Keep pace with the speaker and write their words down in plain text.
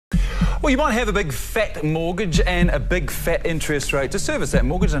Well, you might have a big fat mortgage and a big fat interest rate to service that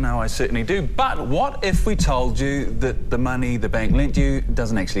mortgage. I know I certainly do. But what if we told you that the money the bank lent you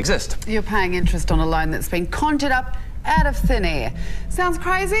doesn't actually exist? You're paying interest on a loan that's been conjured up out of thin air. Sounds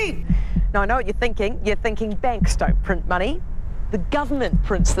crazy? Now, I know what you're thinking. You're thinking banks don't print money. The government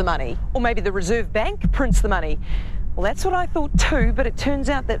prints the money. Or maybe the Reserve Bank prints the money. Well, that's what I thought too, but it turns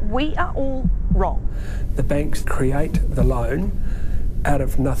out that we are all wrong. The banks create the loan out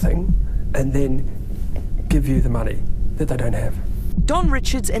of nothing and then give you the money that they don't have. Don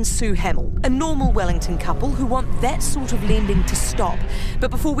Richards and Sue Hamill, a normal Wellington couple who want that sort of lending to stop. But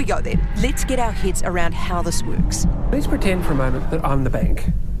before we go there, let's get our heads around how this works. Let's pretend for a moment that I'm the bank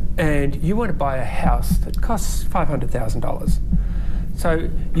and you want to buy a house that costs $500,000. So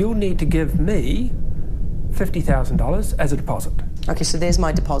you'll need to give me $50,000 as a deposit. Okay, so there's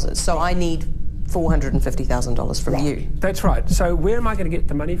my deposit. So I need $450,000 from you. That's right. So where am I going to get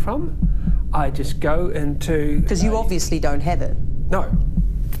the money from? I just go into... Because you obviously don't have it. No,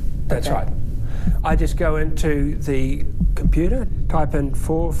 that's right. I just go into the computer, type in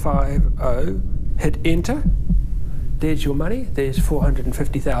 450, hit enter. There's your money. There's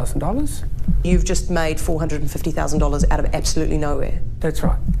 $450,000. You've just made $450,000 out of absolutely nowhere. That's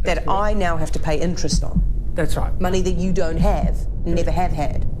right. That I now have to pay interest on. That's right. Money that you don't have, never have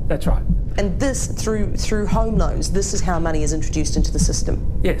had. That's right. And this, through home loans, this is how money is introduced into the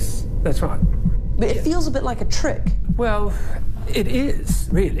system. Yes, that's right. But it feels a bit like a trick. Well, it is,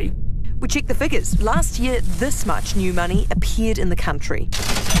 really. We checked the figures. Last year, this much new money appeared in the country.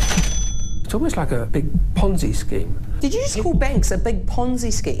 It's almost like a big Ponzi scheme. Did you just call banks a big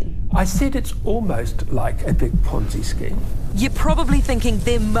Ponzi scheme? I said it's almost like a big Ponzi scheme. You're probably thinking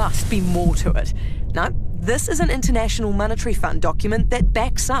there must be more to it. No, this is an International Monetary Fund document that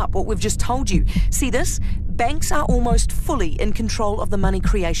backs up what we've just told you. See this? Banks are almost fully in control of the money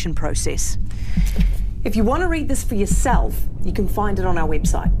creation process. If you want to read this for yourself, you can find it on our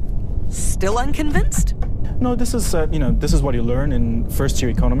website. Still unconvinced? No, this is this is what you learn in first-year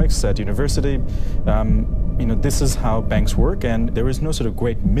economics at university. This is how banks work, and there is no sort of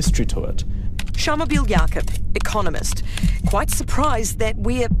great mystery to it. Shamabil Jakob, economist, quite surprised that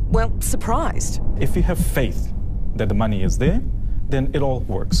we're, well, surprised. If you have faith that the money is there, then it all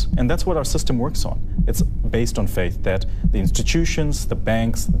works. And that's what our system works on. It's based on faith that the institutions, the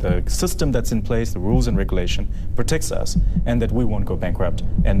banks, the system that's in place, the rules and regulation protects us, and that we won't go bankrupt,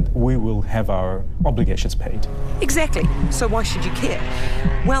 and we will have our obligations paid. Exactly. So why should you care?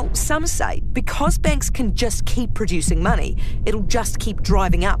 Well, some say because banks can just keep producing money, it'll just keep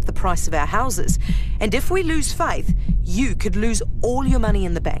driving up the price of our houses. And if we lose faith, you could lose all your money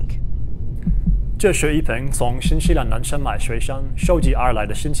in the bank. 这是一瓶从新西兰南山脉水上收集而来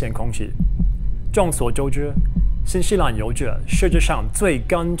的新鲜空气。众所周知，新西兰有着世界上最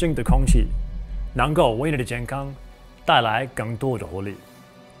干净的空气，能够为你的健康带来更多的活力。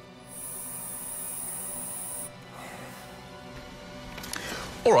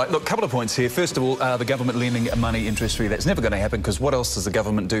All right, look, a couple of points here. First of all, the government lending money interest free. That's never going to happen because what else does the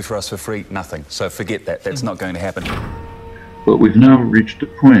government do for us for free? Nothing. So forget that. That's not going to happen. But we've now reached a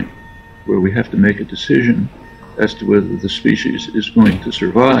point where we have to make a decision as to whether the species is going to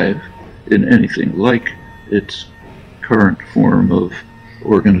survive in anything like its current form of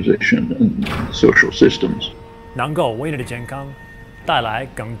organization and social systems. 能够为你的健康带来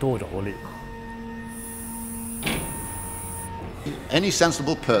更多的活力。Any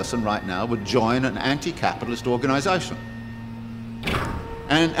sensible person right now would join an anti-capitalist organization.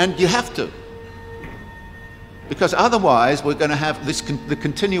 And you have to. Because otherwise we're going to have the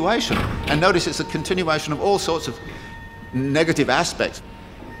continuation. And notice it's a continuation of all sorts of negative aspects.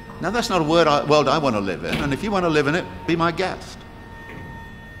 Now that's not a world I want to live in, and if you want to live in it, be my guest.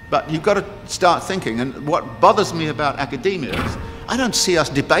 But you've got to start thinking, and what bothers me about academia is I don't see us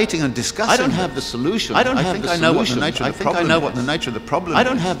debating and discussing. I don't have the solution. I think I know what the nature of the problem is. I think I know what the nature of the problem is. I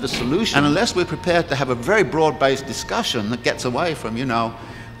don't have the solution. And unless we're prepared to have a very broad-based discussion that gets away from,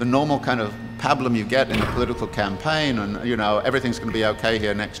 the normal kind of pablum you get in a political campaign and, everything's going to be okay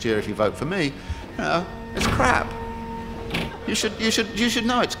here next year if you vote for me, it's crap. You should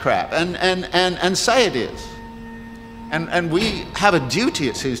know it's crap and say it is. And we have a duty,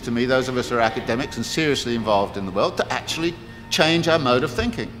 it seems to me, those of us who are academics and seriously involved in the world, to actually change our mode of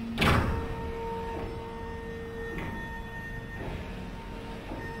thinking.